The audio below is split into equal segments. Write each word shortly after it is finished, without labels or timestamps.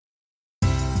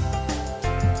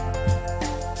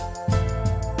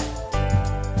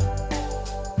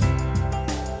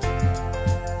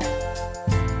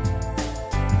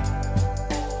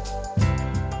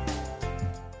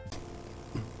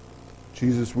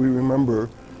Jesus, we remember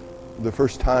the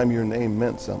first time your name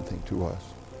meant something to us.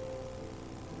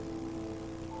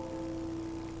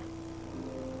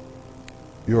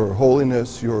 Your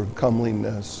holiness, your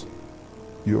comeliness,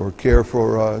 your care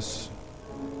for us,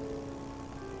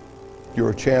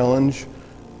 your challenge,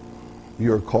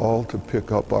 your call to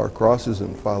pick up our crosses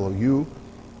and follow you,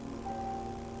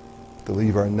 to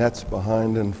leave our nets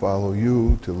behind and follow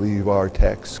you, to leave our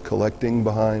tax collecting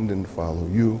behind and follow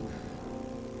you.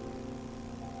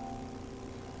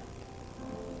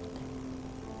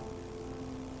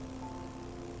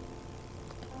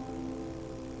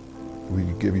 We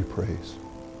give you praise.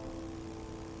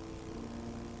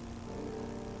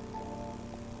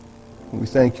 We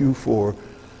thank you for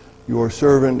your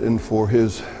servant and for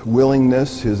his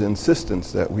willingness, his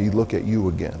insistence that we look at you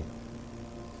again.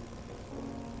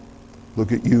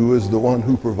 Look at you as the one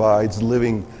who provides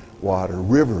living water,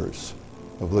 rivers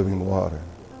of living water.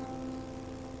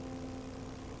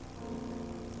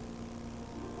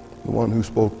 The one who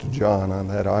spoke to John on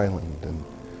that island and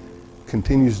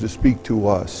continues to speak to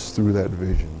us through that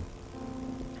vision.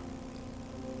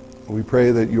 We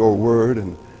pray that your word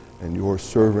and your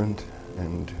servant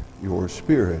and your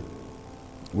Spirit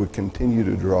would continue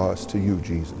to draw us to you,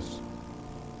 Jesus.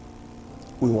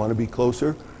 We want to be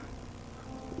closer.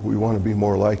 We want to be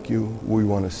more like you. We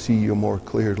want to see you more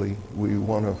clearly. We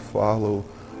want to follow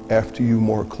after you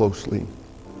more closely.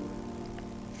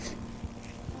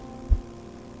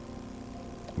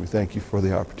 We thank you for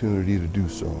the opportunity to do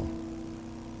so.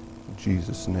 In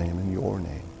Jesus' name, in your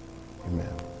name,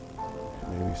 amen.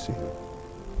 You may be seated.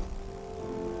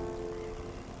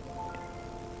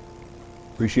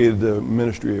 Appreciated the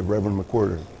ministry of Reverend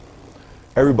McWhirter.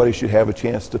 Everybody should have a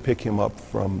chance to pick him up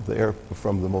from the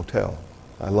motel.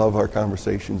 I love our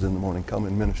conversations in the morning. Come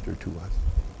and minister to us.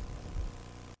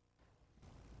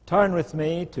 Turn with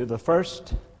me to the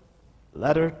first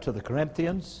letter to the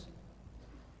Corinthians,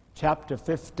 chapter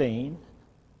 15.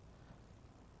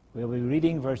 We'll be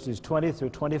reading verses 20 through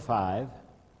 25.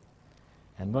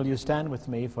 And will you stand with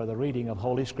me for the reading of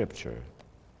Holy Scripture?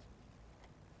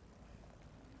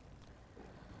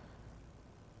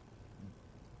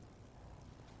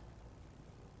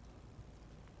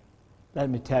 Let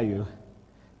me tell you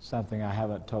something I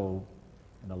haven't told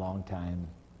in a long time.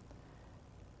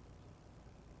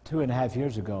 2.5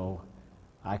 years ago,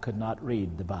 I could not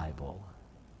read the Bible.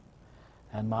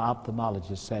 And my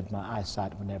ophthalmologist said my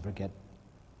eyesight would never get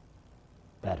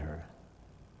better.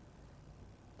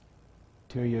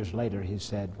 2 years later, he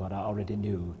said what I already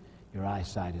knew, your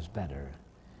eyesight is better.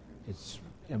 It's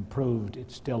improved.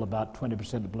 It's still about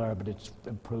 20% blur, but it's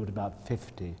improved about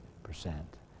 50%.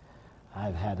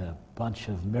 I've had a bunch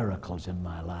of miracles in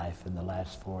my life in the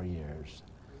last 4 years.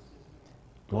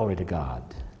 Glory to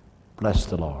God. Bless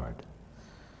the Lord.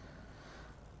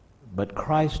 But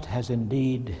Christ has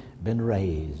indeed been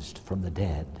raised from the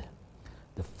dead,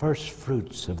 the first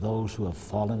fruits of those who have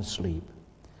fallen asleep.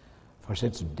 For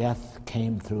since death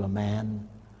came through a man,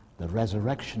 the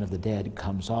resurrection of the dead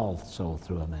comes also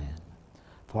through a man.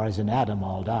 For as in Adam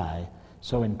all die,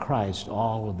 so in Christ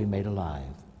all will be made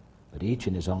alive, but each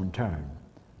in his own turn.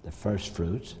 The first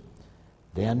fruits,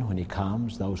 then when he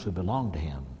comes, those who belong to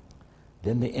him.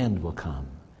 Then the end will come,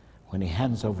 when he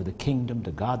hands over the kingdom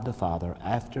to God the Father,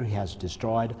 after he has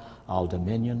destroyed all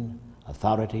dominion,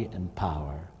 authority, and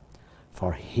power.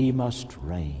 For he must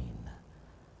reign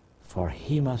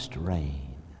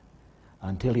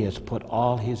until he has put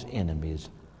all his enemies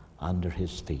under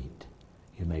his feet.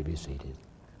 You may be seated.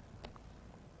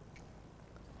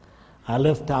 I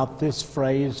lift out this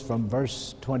phrase from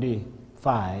verse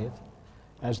 25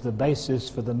 as the basis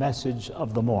for the message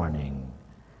of the morning.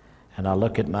 And I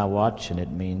look at my watch and it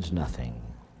means nothing.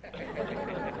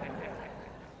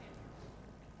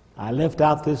 I lift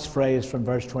out this phrase from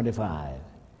verse 25.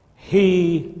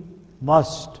 He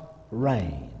must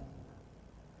reign.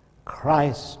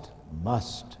 Christ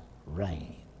must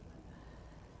reign.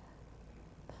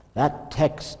 That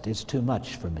text is too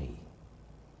much for me.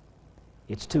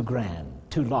 It's too grand,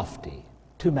 too lofty,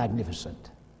 too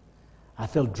magnificent. I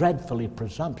feel dreadfully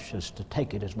presumptuous to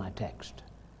take it as my text.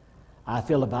 I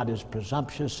feel about as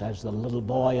presumptuous as the little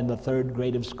boy in the 3rd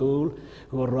grade of school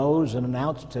who arose and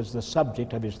announced as the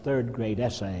subject of his 3rd grade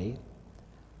essay,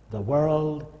 "The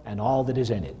world and all that is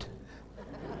in it."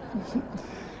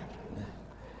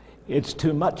 It's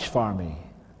too much for me,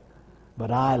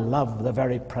 but I love the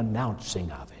very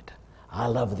pronouncing of it. I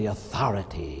love the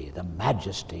authority, the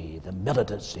majesty, the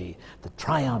militancy, the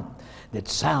triumph that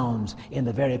sounds in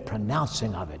the very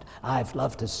pronouncing of it. I've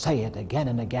loved to say it again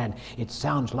and again. It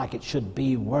sounds like it should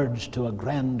be words to a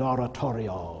grand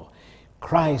oratorio.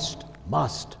 Christ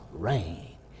must reign.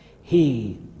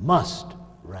 He must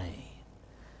reign.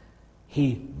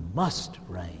 He must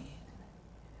reign.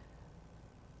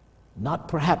 Not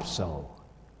perhaps so,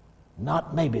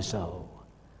 not maybe so,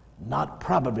 not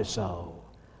probably so,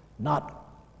 not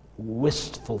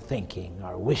wistful thinking,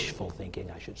 or wishful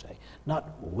thinking, I should say, not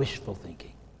wishful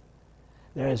thinking.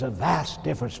 There is a vast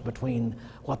difference between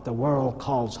what the world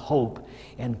calls hope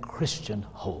and Christian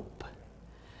hope.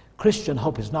 Christian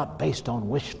hope is not based on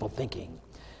wishful thinking,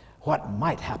 what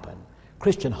might happen.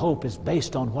 Christian hope is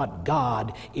based on what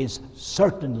God is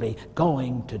certainly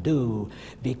going to do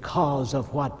because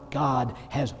of what God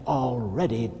has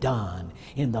already done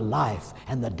in the life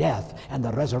and the death and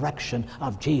the resurrection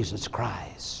of Jesus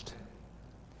Christ.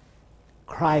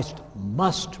 Christ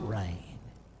must reign.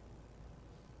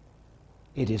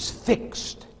 It is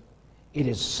fixed. It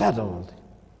is settled.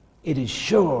 It is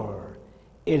sure.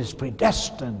 It is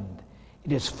predestined.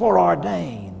 It is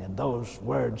foreordained, and those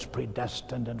words,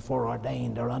 predestined and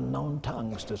foreordained, are unknown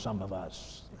tongues to some of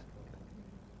us.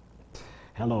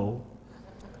 Hello.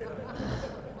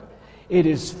 It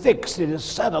is fixed, it is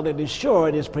settled, it is sure,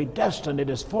 it is predestined, it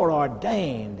is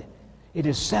foreordained, it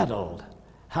is settled.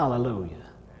 Hallelujah.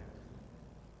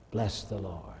 Bless the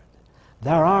Lord.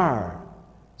 There are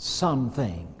some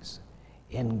things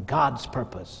in God's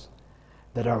purpose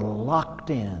that are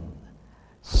locked in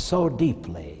so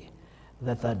deeply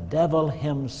that the devil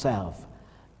himself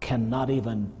cannot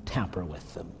even tamper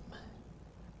with them.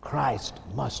 Christ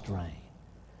must reign.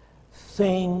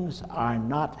 Things are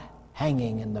not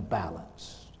hanging in the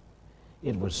balance.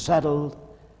 It was settled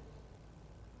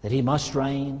that he must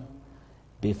reign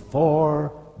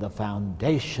before the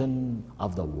foundation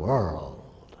of the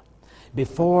world,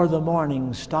 before the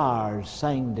morning stars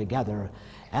sang together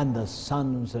and the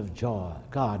sons of joy,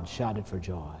 God shouted for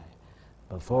joy,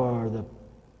 before the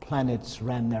planets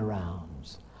ran their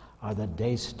rounds, or the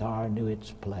day star knew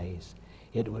its place,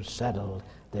 it was settled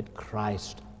that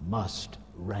Christ must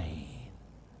reign.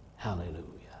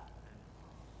 Hallelujah.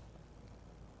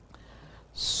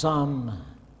 Some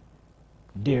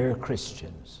dear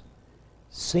Christians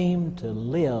seem to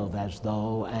live as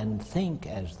though and think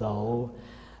as though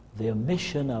the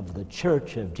mission of the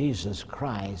Church of Jesus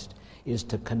Christ is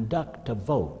to conduct a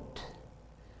vote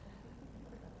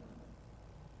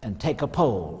and take a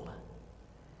poll.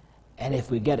 And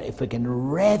if we can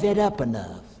rev it up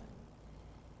enough,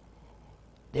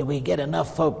 then we get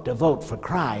enough folk to vote for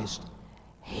Christ,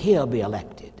 he'll be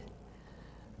elected.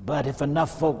 But if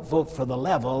enough folk vote for the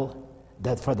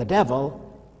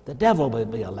devil will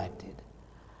be elected.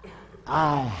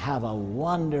 I have a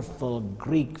wonderful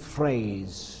Greek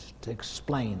phrase to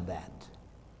explain that.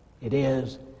 It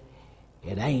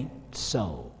ain't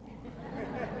so.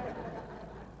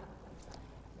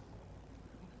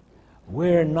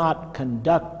 We're not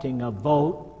conducting a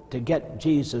vote to get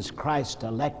Jesus Christ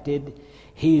elected.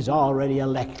 He's already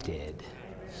elected.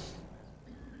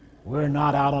 We're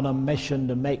not out on a mission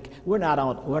to make, we're not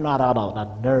out on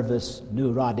a nervous,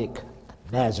 neurotic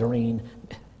Nazarene,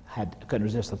 couldn't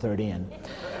resist the third N.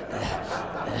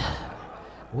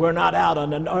 We're not out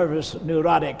on a nervous,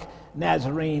 neurotic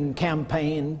Nazarene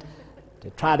campaign to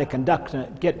try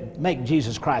to make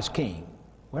Jesus Christ king.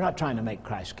 We're not trying to make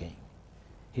Christ king.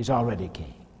 He's already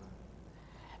king.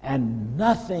 And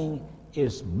nothing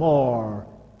is more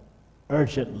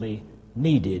urgently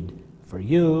needed for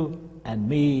you and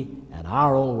me and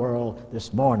our old world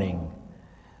this morning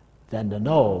than to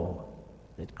know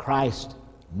that Christ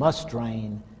must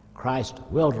reign, Christ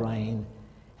will reign,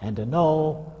 and to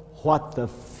know what the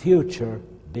future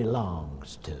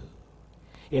belongs to.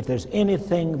 If there's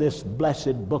anything this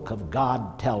blessed book of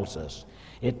God tells us,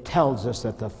 it tells us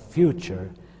that the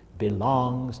future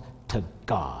belongs to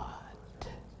God.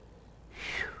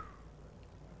 Whew.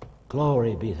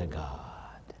 Glory be to God.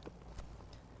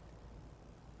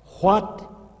 What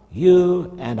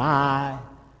you and I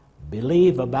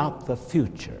believe about the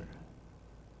future,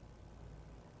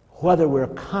 whether we're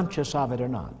conscious of it or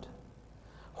not,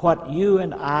 what you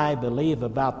and I believe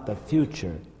about the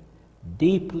future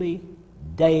deeply,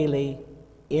 daily,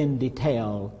 in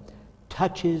detail,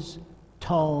 touches,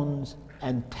 tones,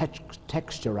 and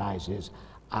texturizes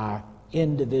our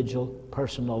individual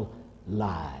personal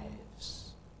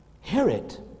lives. Hear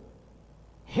it.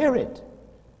 Hear it.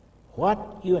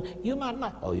 What you might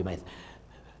not,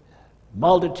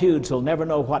 multitudes will never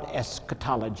know what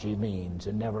eschatology means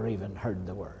and never even heard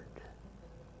the word.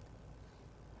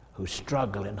 who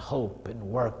struggle and hope and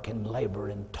work and labor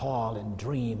and toil and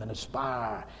dream and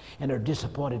aspire and are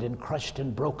disappointed and crushed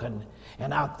and broken,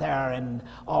 and out there and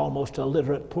almost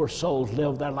illiterate poor souls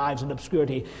live their lives in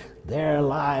obscurity. Their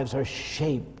lives are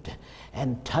shaped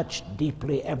and touched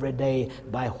deeply every day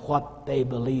by what they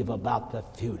believe about the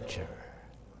future.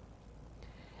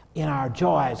 In our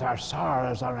joys, our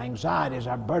sorrows, our anxieties,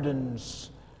 our burdens,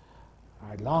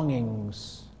 our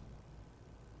longings,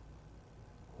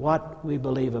 what we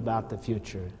believe about the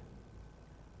future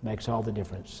makes all the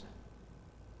difference.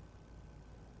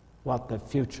 What the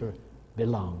future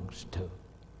belongs to.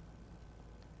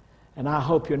 And I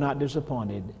hope you're not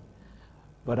disappointed,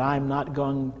 but I'm not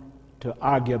going to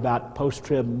argue about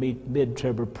post-trib,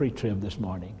 mid-trib, or pre-trib this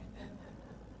morning.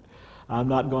 I'm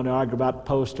not going to argue about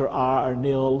post or R or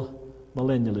nil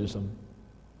millennialism.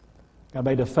 I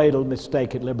made a fatal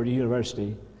mistake at Liberty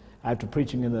University. After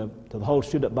preaching to the whole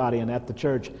student body and at the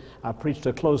church, I preached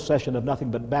a closed session of nothing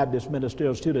but Baptist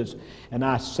ministerial students, and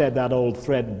I said that old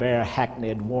threadbare,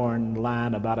 hackneyed, worn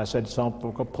line about, I said some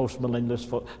folk are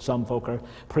post-millennialists, some folk are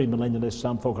pre-millennialists,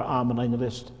 some folk are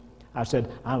amillennialists. I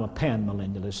said, I'm a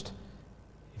pan-millennialist.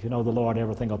 If you know the Lord,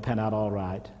 everything will pan out all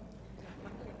right.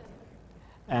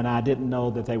 And I didn't know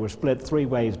that they were split three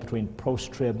ways between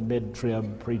post-trib,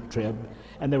 mid-trib, pre-trib,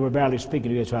 and they were barely speaking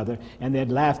to each other, and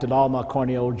they'd laughed at all my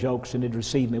corny old jokes, and they'd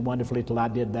received me wonderfully till I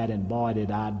did that, and boy,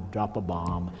 did I drop a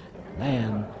bomb.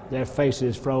 Man, their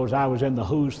faces froze. I was in the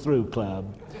Who's Through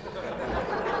Club.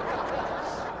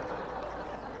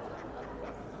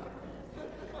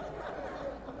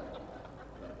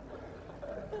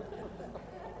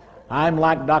 I'm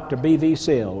like Dr. B.V.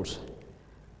 Sills.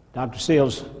 Dr.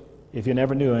 Sills, if you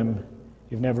never knew him,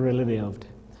 you've never really lived.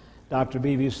 Dr.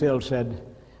 B.V. Sills said,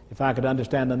 if I could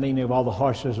understand the meaning of all the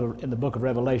horses in the book of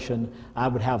Revelation, I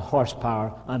would have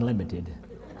horsepower unlimited.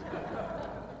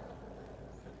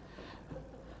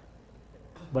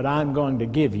 But I'm going to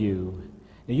give you,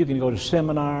 and you can go to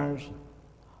seminars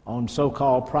on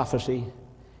so-called prophecy,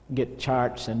 get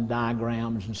charts and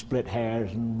diagrams and split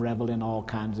hairs and revel in all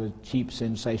kinds of cheap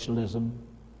sensationalism.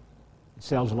 It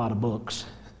sells a lot of books.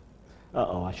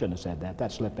 I shouldn't have said that.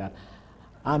 That slipped out.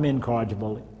 I'm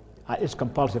incorrigible. It's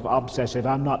compulsive, obsessive.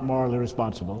 I'm not morally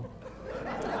responsible.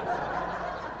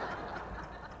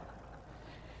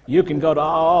 You can go to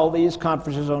all these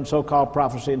conferences on so-called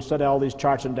prophecy and study all these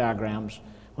charts and diagrams.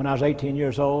 When I was 18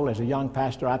 years old, as a young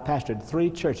pastor, I pastored 3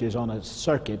 churches on a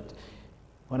circuit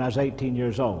when I was 18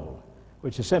 years old,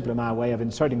 which is simply my way of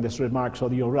inserting this remark so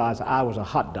that you'll realize I was a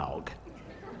hot dog.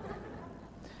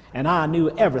 And I knew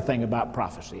everything about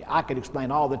prophecy. I could explain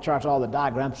all the charts, all the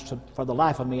diagrams. For the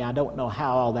life of me, I don't know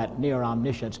how all that near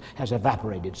omniscience has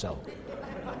evaporated so.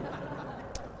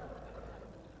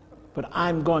 But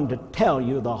I'm going to tell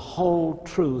you the whole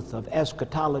truth of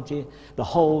eschatology, the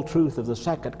whole truth of the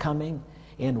second coming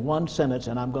in one sentence,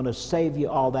 and I'm going to save you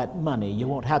all that money. You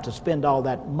won't have to spend all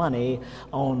that money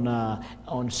on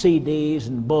CDs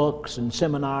and books and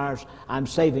seminars. I'm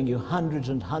saving you hundreds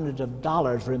and hundreds of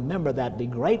dollars. Remember that. Be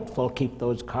grateful. Keep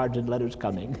those cards and letters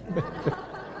coming.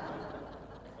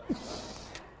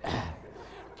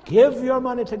 Give your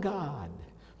money to God,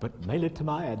 but mail it to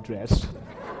my address.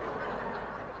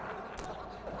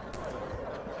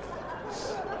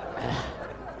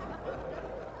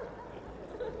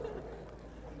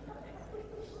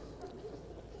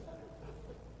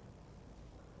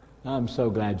 I'm so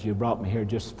glad you brought me here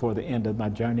just for the end of my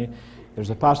journey.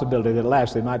 There's a possibility that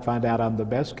last they might find out I'm the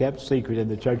best kept secret in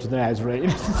the Church of the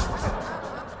Nazarene.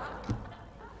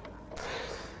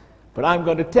 But I'm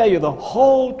going to tell you the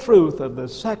whole truth of the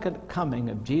second coming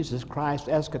of Jesus Christ,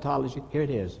 eschatology. Here it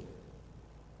is.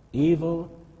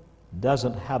 Evil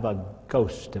doesn't have a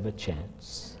ghost of a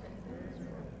chance.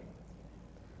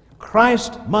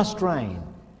 Christ must reign.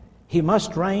 He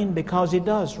must reign because he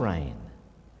does reign.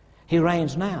 He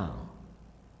reigns now.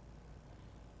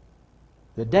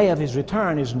 The day of his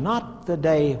return is not the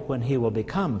day when he will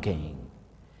become king.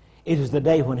 It is the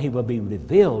day when he will be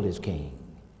revealed as king.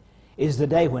 It is the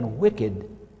day when wicked,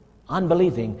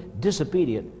 unbelieving,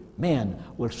 disobedient men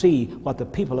will see what the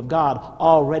people of God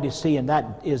already see, and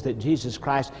that is that Jesus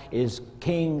Christ is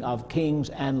King of kings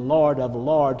and Lord of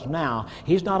lords now.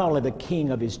 He's not only the king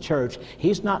of his church,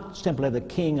 he's not simply the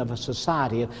king of a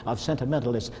society of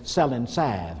sentimentalists selling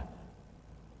salve,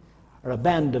 or a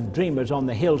band of dreamers on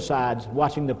the hillsides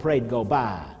watching the parade go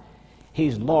by.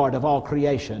 He's Lord of all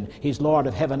creation. He's Lord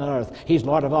of heaven and earth. He's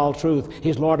Lord of all truth.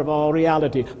 He's Lord of all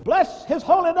reality. Bless his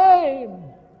holy name.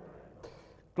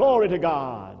 Glory to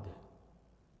God.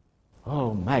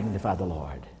 Oh, magnify the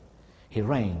Lord. He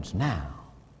reigns now.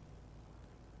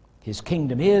 His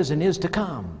kingdom is and is to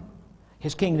come.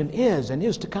 His kingdom is and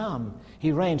is to come.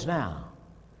 He reigns now.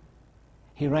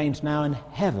 He reigns now in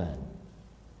heaven.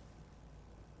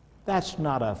 That's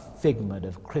not a figment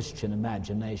of Christian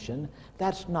imagination.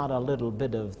 That's not a little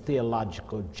bit of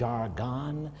theological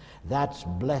jargon. That's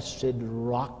blessed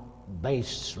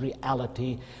rock-based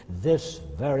reality this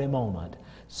very moment.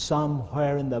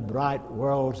 Somewhere in the bright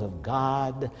worlds of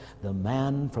God, the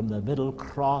man from the middle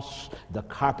cross, the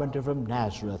carpenter from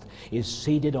Nazareth, is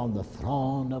seated on the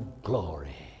throne of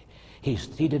glory. He's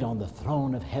seated on the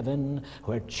throne of heaven,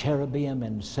 where cherubim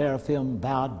and seraphim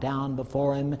bow down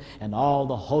before him, and all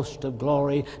the host of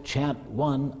glory chant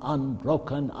one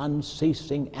unbroken,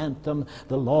 unceasing anthem: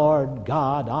 the Lord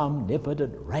God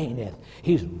omnipotent reigneth.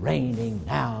 He's reigning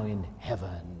now in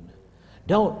heaven.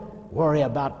 Don't worry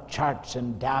about charts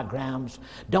and diagrams.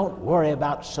 Don't worry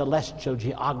about celestial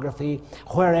geography.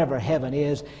 Wherever heaven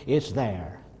is, it's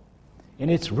there.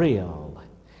 And it's real.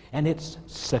 And it's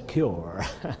secure.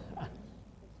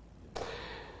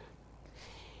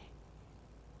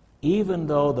 Even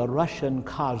though the Russian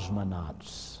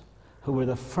cosmonauts, who were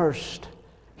the first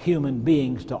human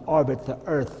beings to orbit the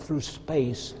earth through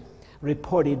space,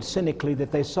 reported cynically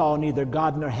that they saw neither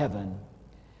God nor heaven,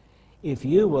 if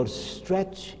you will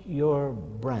stretch your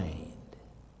brain.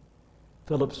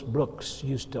 Phillips Brooks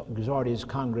used to exhort his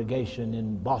congregation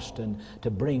in Boston to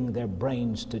bring their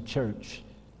brains to church,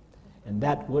 and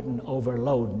that wouldn't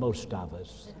overload most of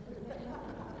us.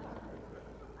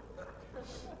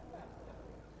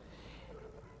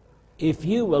 If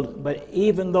you will, but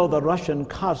even though the Russian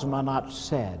cosmonauts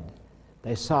said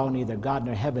they saw neither God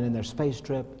nor heaven in their space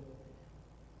trip,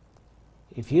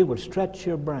 if you will stretch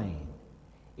your brain,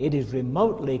 it is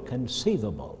remotely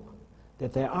conceivable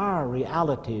that there are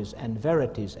realities and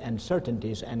verities and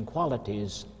certainties and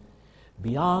qualities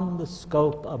beyond the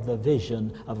scope of the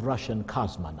vision of Russian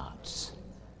cosmonauts.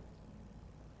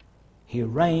 He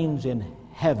reigns in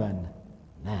heaven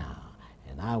now,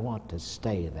 and I want to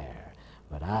stay there.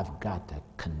 But I've got to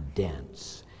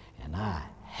condense, and I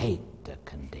hate to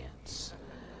condense.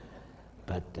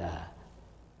 But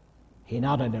he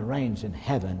not only reigns in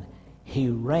heaven, he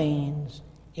reigns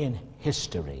in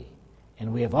history.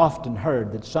 And we have often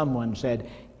heard that someone said,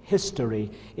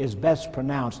 history is best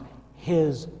pronounced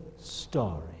his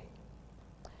story.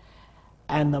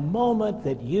 And the moment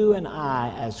that you and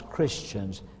I as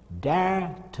Christians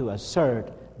dare to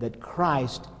assert that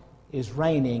Christ is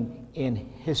reigning in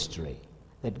history,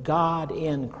 that God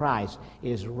in Christ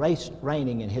is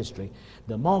reigning in history,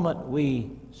 the moment we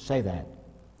say that,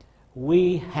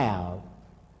 we have,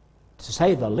 to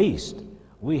say the least,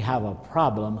 we have a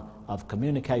problem of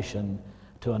communication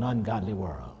to an ungodly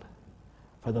world.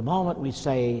 For the moment we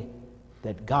say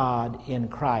that God in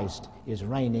Christ is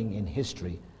reigning in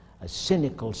history, a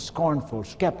cynical, scornful,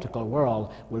 skeptical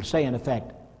world will say, in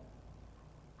effect,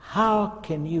 how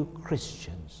can you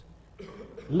Christians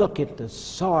look at the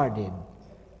sordid,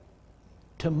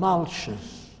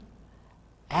 tumultuous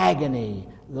agony,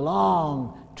 the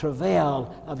long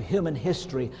travail of human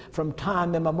history from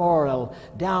time immemorial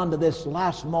down to this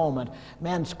last moment,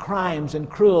 man's crimes and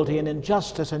cruelty and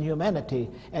injustice and humanity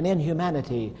and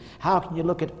inhumanity? How can you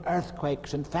look at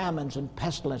earthquakes and famines and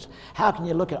pestilence? How can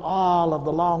you look at all of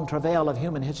the long travail of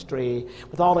human history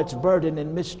with all its burden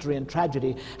and mystery and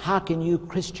tragedy? How can you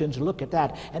Christians look at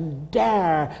that and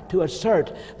dare to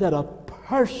assert that a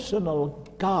personal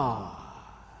God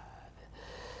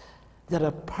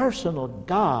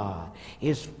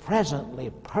is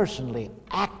presently, personally,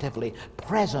 actively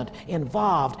present,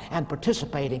 involved, and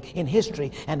participating in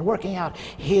history and working out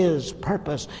his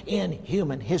purpose in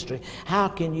human history? How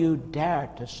can you dare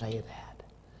to say that?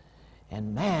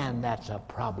 And man, that's a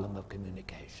problem of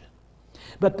communication.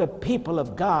 But the people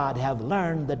of God have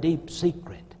learned the deep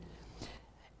secret.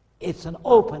 It's an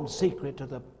open secret to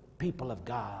the people of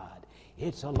God.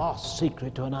 It's a lost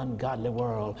secret to an ungodly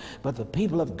world. But the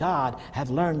people of God have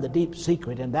learned the deep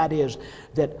secret, and that is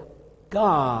that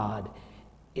God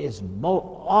is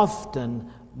often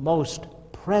most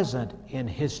present in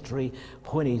history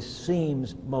when he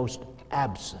seems most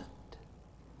absent.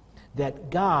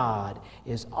 That God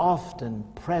is often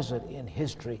present in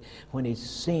history when he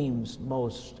seems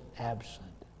most absent.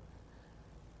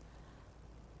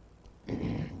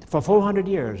 For 400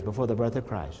 years before the birth of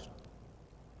Christ,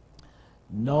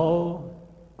 no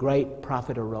great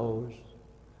prophet arose,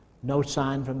 no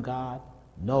sign from God,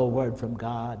 no word from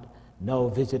God, no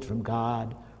visit from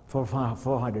God for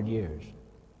 400 years.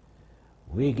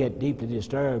 We get deeply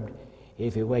disturbed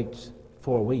if he waits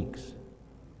 4 weeks.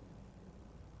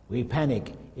 We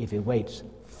panic if he waits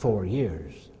 4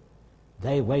 years.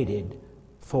 They waited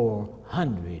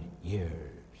 400 years.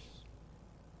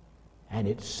 and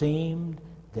it seemed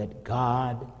that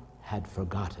God had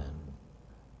forgotten.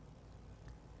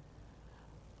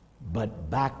 But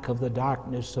back of the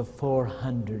darkness of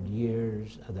 400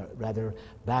 years,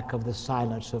 back of the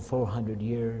silence of 400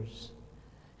 years,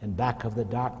 and back of the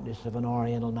darkness of an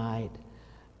oriental night,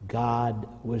 God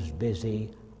was busy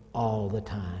all the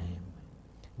time.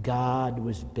 God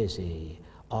was busy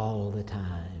all the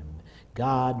time.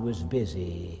 God was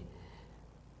busy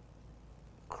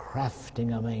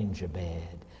crafting a manger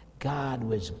bed. God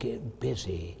was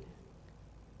busy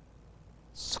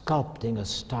sculpting a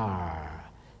star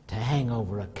to hang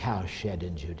over a cowshed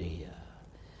in Judea.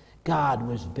 God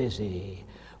was busy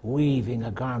weaving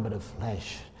a garment of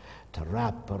flesh to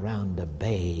wrap around a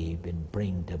babe and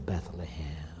bring to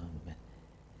Bethlehem.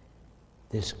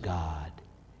 This God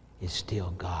is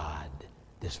still God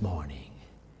this morning.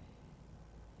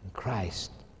 And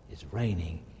Christ is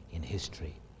reigning in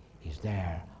history. He's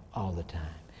there all the time.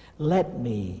 Let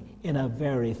me, in a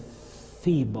very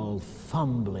feeble,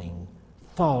 fumbling,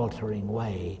 faltering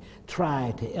way,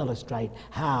 try to illustrate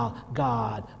how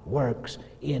God works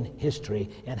in history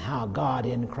and how God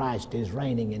in Christ is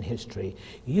reigning in history.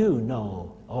 You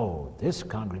know, this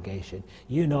congregation,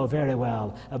 you know very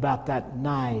well about that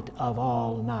night of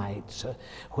all nights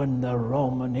when the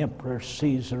Roman Emperor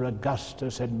Caesar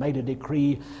Augustus had made a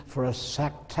decree for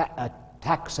a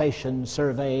taxation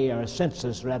survey, or a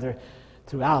census rather,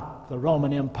 throughout the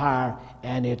Roman Empire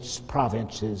and its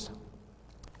provinces.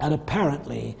 And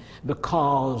apparently,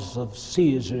 because of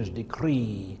Caesar's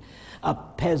decree, a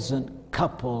peasant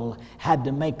couple had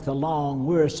to make the long,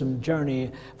 wearisome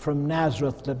journey from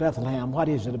Nazareth to Bethlehem. What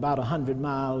is it, about 100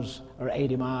 miles or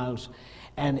 80 miles?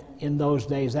 And in those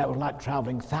days, that was like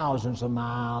traveling thousands of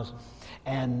miles.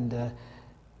 And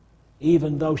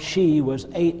even though she was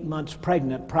 8 months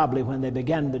pregnant, probably when they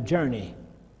began the journey,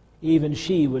 even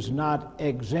she was not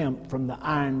exempt from the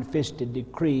iron-fisted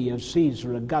decree of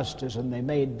Caesar Augustus, and they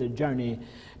made the journey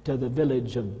to the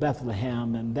village of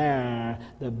Bethlehem, and there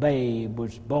the babe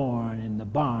was born in the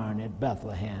barn at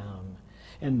Bethlehem.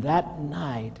 And that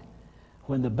night,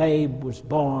 when the babe was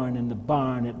born in the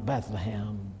barn at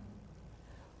Bethlehem,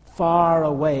 far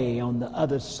away on the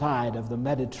other side of the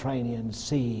Mediterranean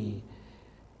Sea,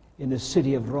 in the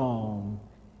city of Rome,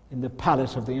 in the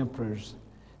palace of the emperors,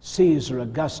 Caesar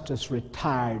Augustus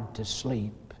retired to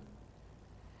sleep,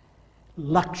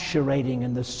 luxuriating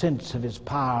in the sense of his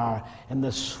power and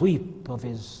the sweep of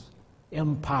his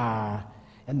empire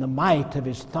and the might of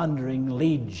his thundering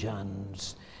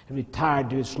legions. He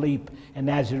retired to his sleep, and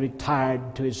as he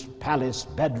retired to his palace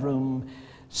bedroom,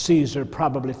 Caesar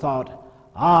probably thought,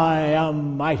 I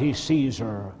am mighty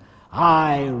Caesar.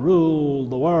 I rule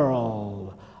the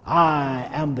world. I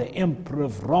am the emperor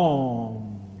of Rome.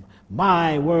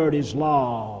 My word is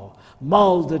law.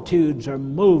 Multitudes are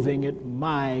moving at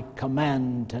my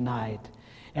command tonight.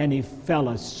 And he fell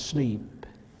asleep.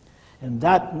 And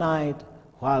that night,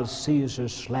 while Caesar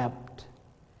slept,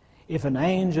 if an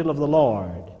angel of the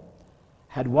Lord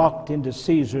had walked into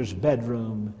Caesar's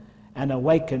bedroom and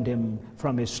awakened him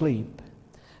from his sleep,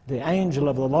 the angel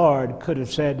of the Lord could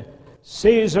have said,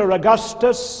 Caesar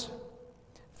Augustus,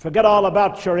 forget all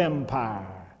about your empire.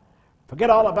 Forget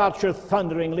all about your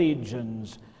thundering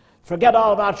legions. Forget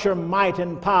all about your might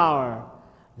and power.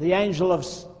 The angel of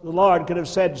the Lord could have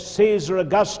said, Caesar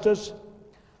Augustus,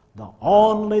 the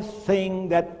only thing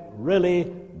that really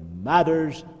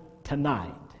matters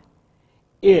tonight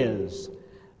is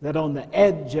that on the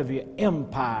edge of your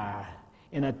empire,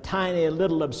 in a tiny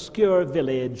little obscure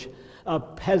village, a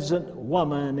peasant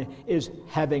woman is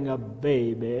having a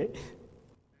baby.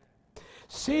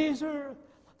 Caesar,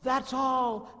 that's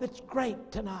all that's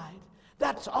great tonight.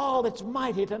 That's all that's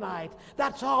mighty tonight.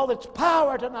 That's all that's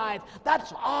power tonight.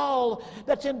 That's all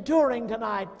that's enduring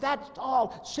tonight. That's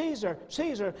all. Caesar,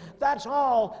 that's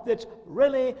all that's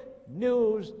really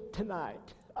news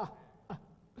tonight.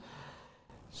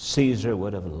 Caesar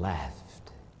would have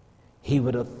laughed. He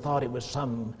would have thought it was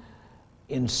some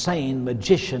insane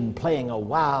magician playing a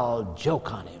wild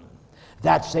joke on him.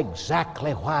 That's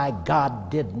exactly why God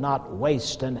did not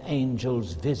waste an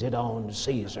angel's visit on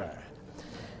Caesar.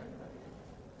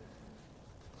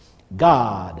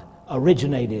 God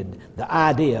originated the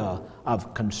idea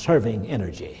of conserving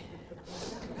energy.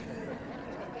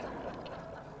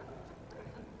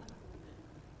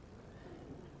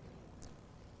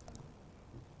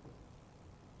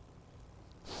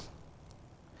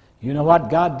 You know what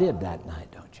God did that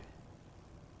night, don't you?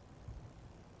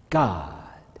 God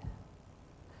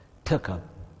took a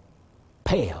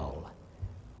pale,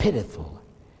 pitiful,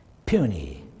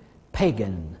 puny,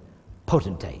 pagan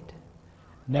potentate.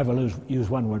 Never use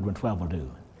one word when 12 will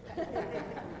do.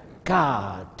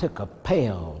 God took a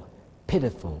pale,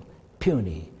 pitiful,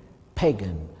 puny,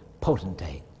 pagan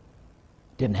potentate.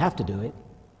 Didn't have to do it.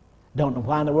 Don't know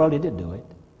why in the world he did do it.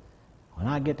 When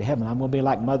I get to heaven, I'm going to be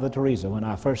like Mother Teresa.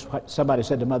 Somebody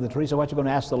said to Mother Teresa, what you going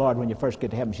to ask the Lord when you first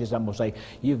get to heaven? She said, I'm going to say,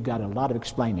 you've got a lot of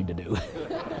explaining to do.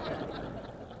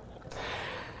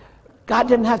 God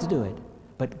didn't have to do it.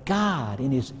 But God,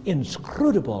 in his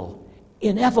inscrutable,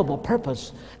 ineffable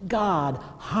purpose, God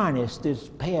harnessed this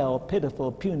pale,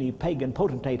 pitiful, puny, pagan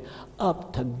potentate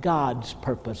up to God's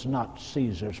purpose, not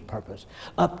Caesar's purpose.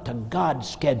 Up to God's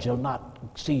schedule, not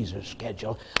Caesar's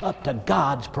schedule. Up to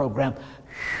God's program.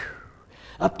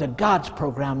 Up to God's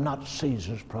program, not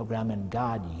Caesar's program, and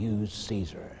God used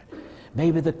Caesar.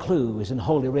 Maybe the clue is in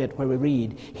Holy Writ where we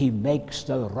read, he makes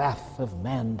the wrath of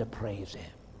man to praise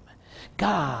him.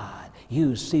 God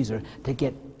used Caesar to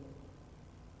get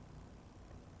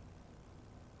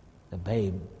the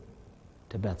babe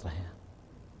to Bethlehem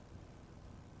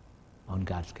on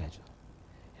God's schedule.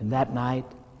 And that night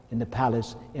in the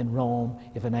palace in Rome,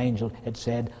 if an angel had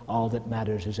said, all that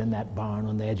matters is in that barn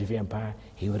on the edge of the empire,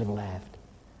 he would have laughed.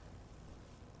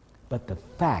 But the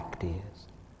fact is,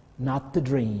 not the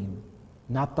dream,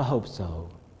 not the hope so,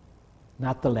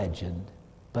 not the legend,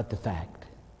 but the fact.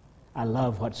 I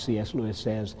love what C.S. Lewis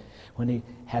says when he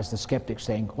has the skeptic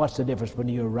saying, what's the difference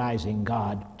between your rising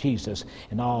God, Jesus,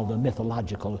 and all the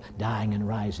mythological dying and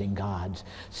rising gods?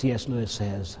 C.S. Lewis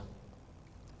says,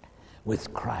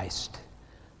 with Christ,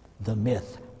 the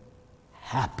myth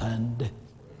happened.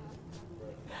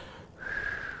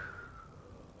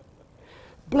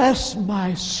 Bless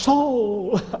my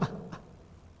soul.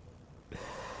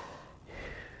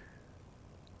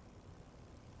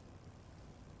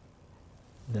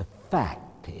 The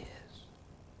fact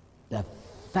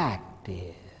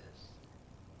is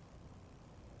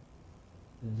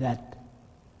that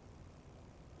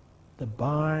the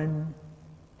barn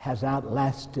has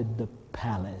outlasted the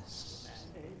palace.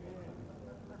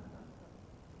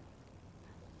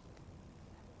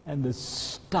 And the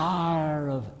star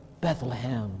of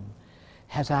Bethlehem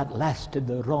has outlasted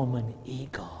the Roman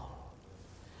eagle.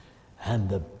 And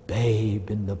the babe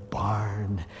in the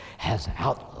barn has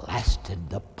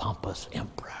outlasted the pompous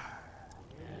emperor.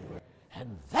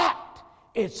 And that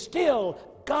is still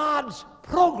God's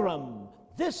program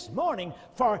this morning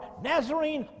for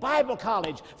Nazarene Bible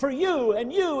College, for you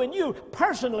and you and you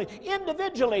personally,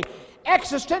 individually,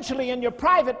 existentially in your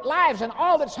private lives and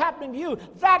all that's happening to you.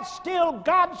 That's still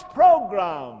God's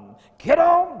program. Get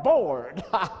on board.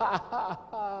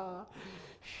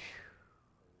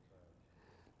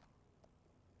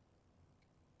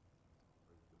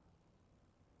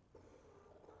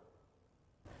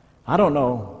 I don't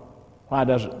know why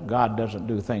God doesn't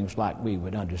do things like we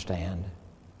would understand,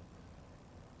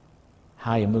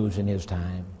 how he moves in his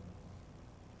time.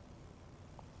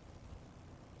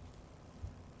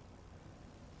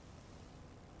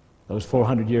 Those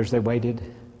 400 years they waited,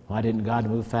 why didn't God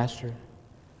move faster?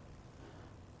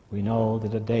 We know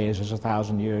that a day is as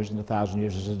 1,000 years, and 1,000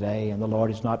 years is a day, and the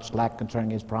Lord is not slack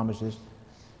concerning his promises.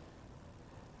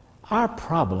 Our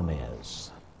problem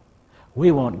is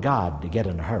we want God to get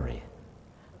in a hurry.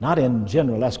 Not in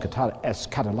general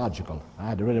eschatological. I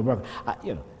had to really work. I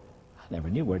never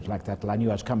knew words like that till I knew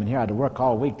I was coming here. I had to work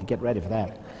all week to get ready for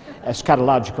that.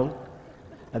 Eschatological.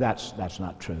 That's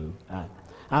not true.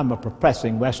 I'm a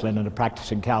professing Wesleyan and a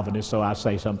practicing Calvinist, so I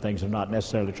say some things are not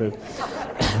necessarily true.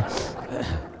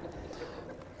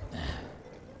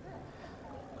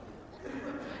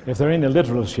 If there are any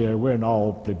literalists here, we're in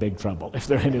awfully big trouble. If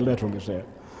there are any literalists here.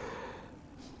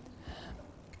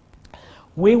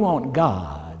 We want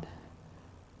God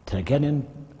to get in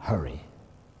a hurry.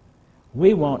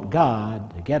 We want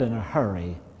God to get in a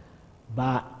hurry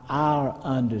by our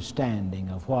understanding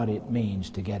of what it means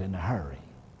to get in a hurry.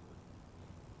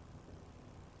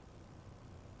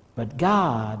 But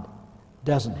God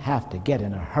doesn't have to get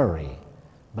in a hurry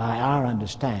by our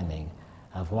understanding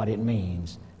of what it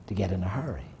means to get in a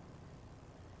hurry.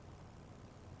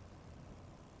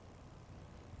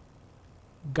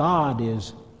 God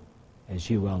is, as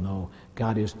you well know,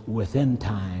 God is within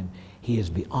time. He is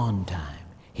beyond time.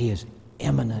 He is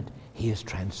immanent. He is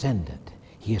transcendent.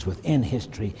 He is within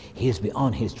history. He is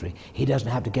beyond history. He doesn't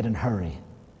have to get in a hurry.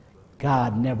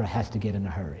 God never has to get in a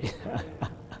hurry.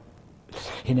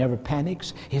 He never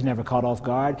panics. He's never caught off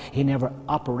guard. He never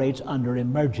operates under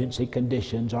emergency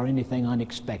conditions or anything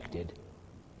unexpected.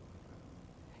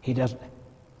 He doesn't.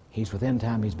 He's within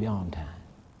time. He's beyond time.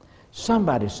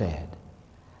 Somebody said,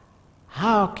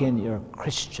 how can your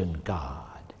Christian God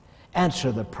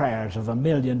answer the prayers of 1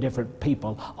 million different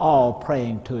people all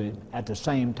praying to him at the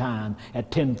same time at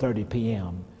 10:30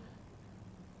 p.m.?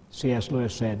 C.S.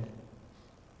 Lewis said,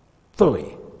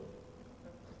 "Phooey."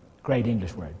 Great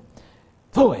English word.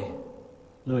 "Phooey,"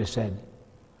 Lewis said,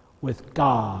 "with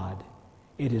God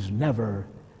it is never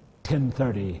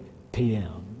 10:30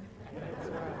 p.m.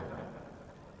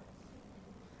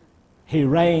 He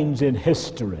reigns in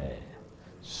history.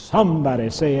 Somebody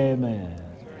say amen.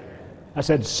 I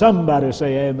said, somebody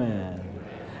say amen.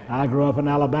 I grew up in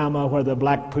Alabama where the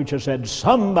black preacher said,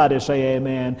 somebody say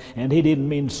amen. And he didn't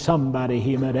mean somebody,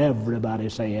 he meant everybody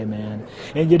say amen.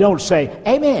 And you don't say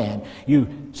amen.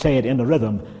 You say it in the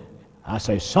rhythm. I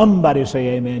say, somebody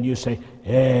say amen. You say,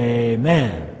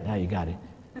 amen. Now you got it.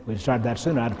 If we'd started that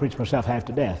sooner, I'd preach myself half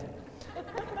to death.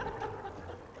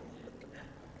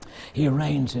 He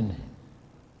reigns in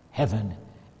heaven,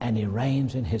 and he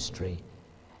reigns in history,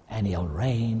 and he'll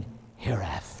reign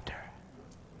hereafter.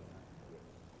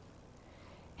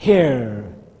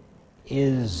 Here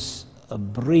is a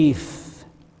brief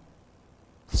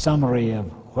summary of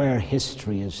where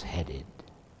history is headed.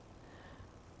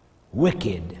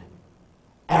 Wicked,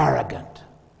 arrogant,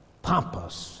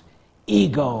 pompous,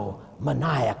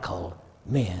 egomaniacal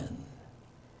men,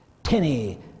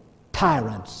 tinny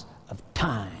tyrants of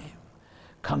time,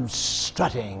 come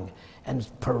strutting and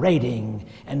parading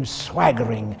and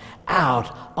swaggering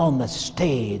out on the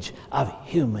stage of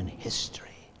human history.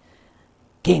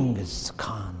 Genghis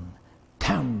Khan,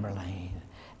 Tamerlane,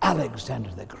 Alexander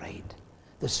the Great,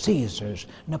 the Caesars,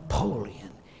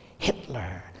 Napoleon,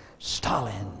 Hitler,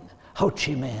 Stalin, Ho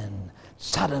Chi Minh,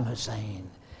 Saddam Hussein.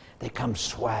 They come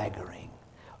swaggering,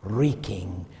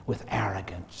 reeking with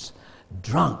arrogance,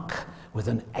 drunk with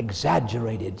an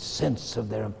exaggerated sense of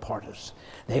their importance.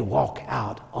 They walk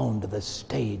out onto the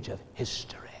stage of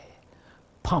history,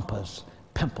 pompous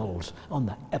pimples on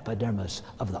the epidermis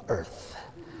of the earth.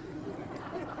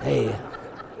 They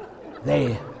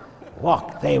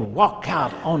walk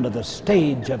out onto the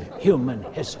stage of human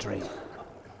history.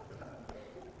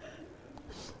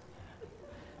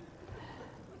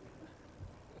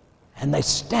 And they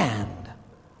stand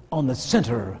on the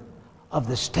center of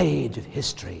the stage of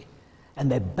history,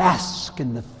 and they bask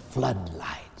in the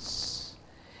floodlights,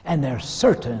 and they're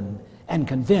certain and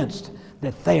convinced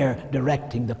that they're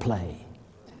directing the play.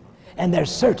 And they're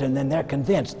certain and they're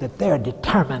convinced that they're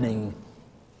determining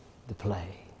the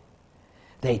play.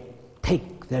 They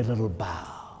take their little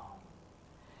bow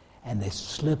and they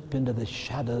slip into the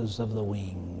shadows of the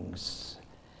wings,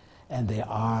 and they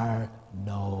are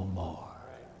no more.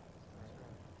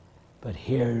 But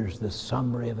here's the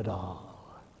summary of it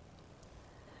all.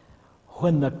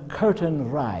 When the curtain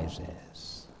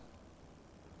rises,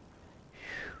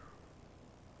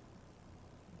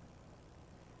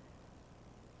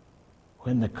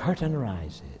 when the curtain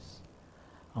rises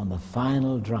on the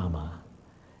final drama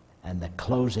and the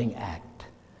closing act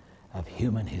of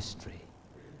human history,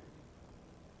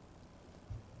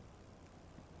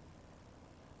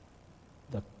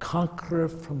 the conqueror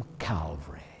from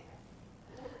Calvary,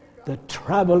 the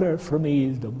traveler from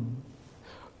Edom,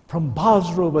 from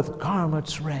Bosra with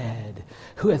garments red,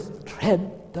 who hath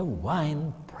tread the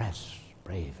winepress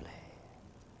bravely,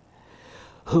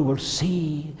 who will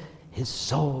see his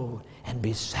soul and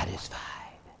be satisfied,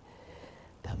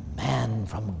 the man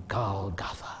from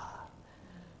Golgotha,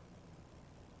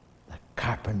 the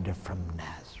carpenter from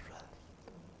Nazareth.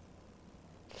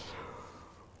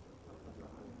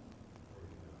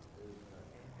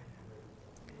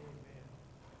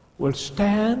 Will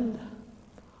stand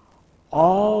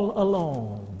all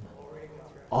alone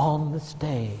on the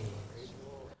stage,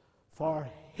 for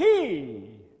he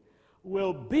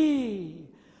will be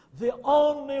the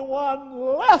only one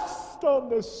left on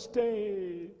the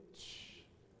stage.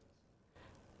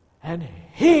 And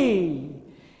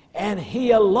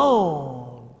he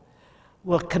alone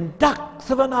will conduct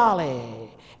the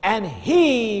finale, and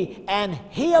he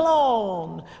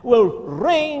alone will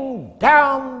ring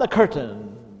down the curtain.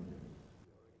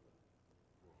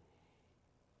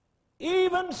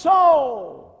 Even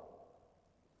so,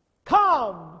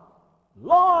 come,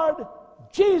 Lord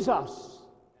Jesus.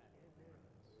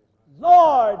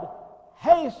 Lord,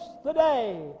 haste the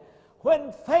day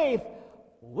when faith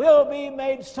will be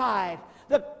made sight.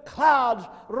 The clouds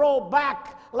roll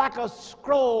back like a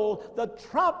scroll. The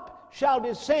trump shall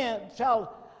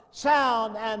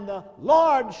sound, and the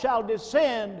Lord shall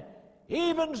descend.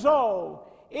 Even so,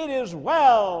 it is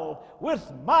well with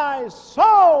my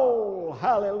soul.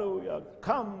 Hallelujah.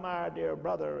 Come, my dear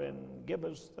brother, and give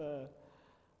us the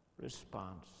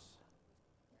response.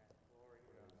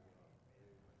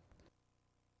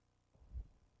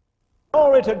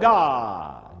 Glory to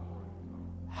God.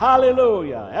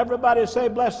 Hallelujah. Everybody say,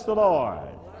 bless the Lord.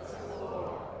 Bless the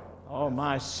Lord. Oh,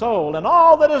 my soul and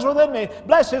all that is within me,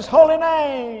 bless his holy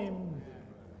name.